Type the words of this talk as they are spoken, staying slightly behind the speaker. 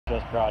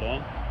just brought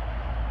in.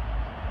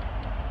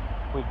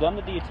 We've done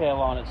the detail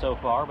on it so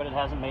far, but it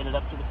hasn't made it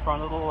up to the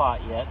front of the lot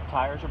yet.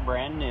 Tires are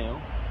brand new.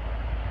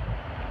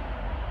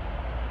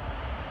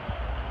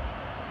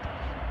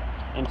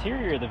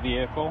 Interior of the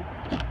vehicle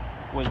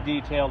was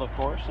detailed, of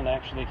course, and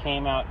actually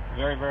came out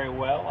very, very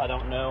well. I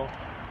don't know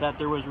that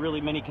there was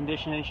really many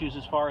condition issues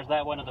as far as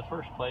that went in the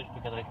first place,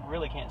 because I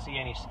really can't see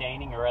any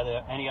staining or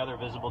any other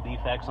visible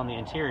defects on the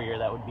interior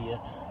that would be a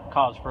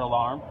cause for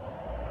alarm.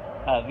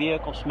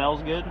 Vehicle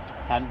smells good,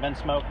 hadn't been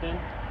smoked in.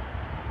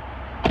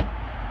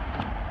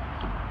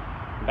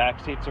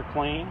 Back seats are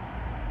clean.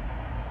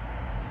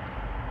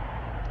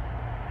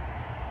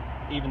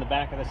 Even the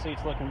back of the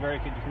seats look in very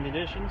good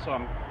condition, so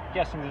I'm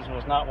guessing this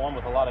was not one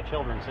with a lot of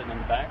children sitting in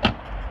the back.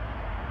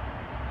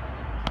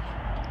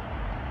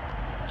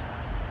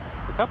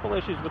 A couple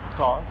issues with the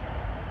car.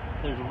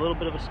 There's a little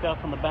bit of a scuff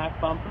on the back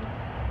bumper,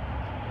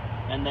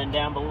 and then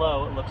down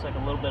below it looks like a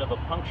little bit of a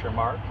puncture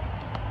mark.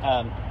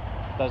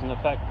 Doesn't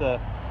affect the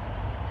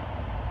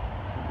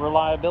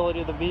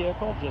reliability of the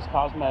vehicle, just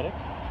cosmetic.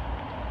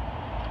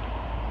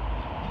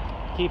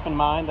 Keep in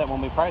mind that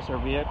when we price our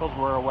vehicles,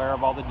 we're aware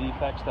of all the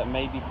defects that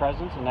may be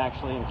present and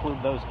actually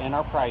include those in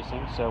our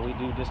pricing, so we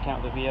do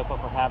discount the vehicle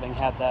for having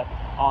had that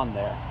on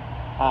there.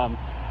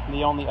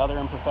 The only other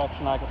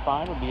imperfection I could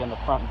find would be in the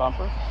front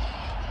bumper.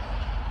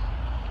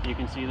 You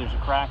can see there's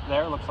a crack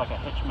there. Looks like a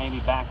hitch maybe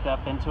backed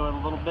up into it a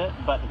little bit,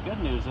 but the good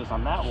news is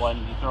on that one,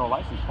 you throw a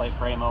license plate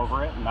frame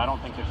over it, and I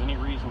don't think there's any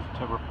reason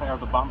to repair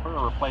the bumper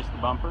or replace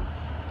the bumper.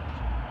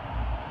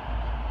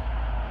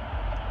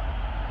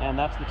 And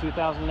that's the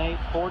 2008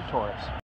 Ford Taurus.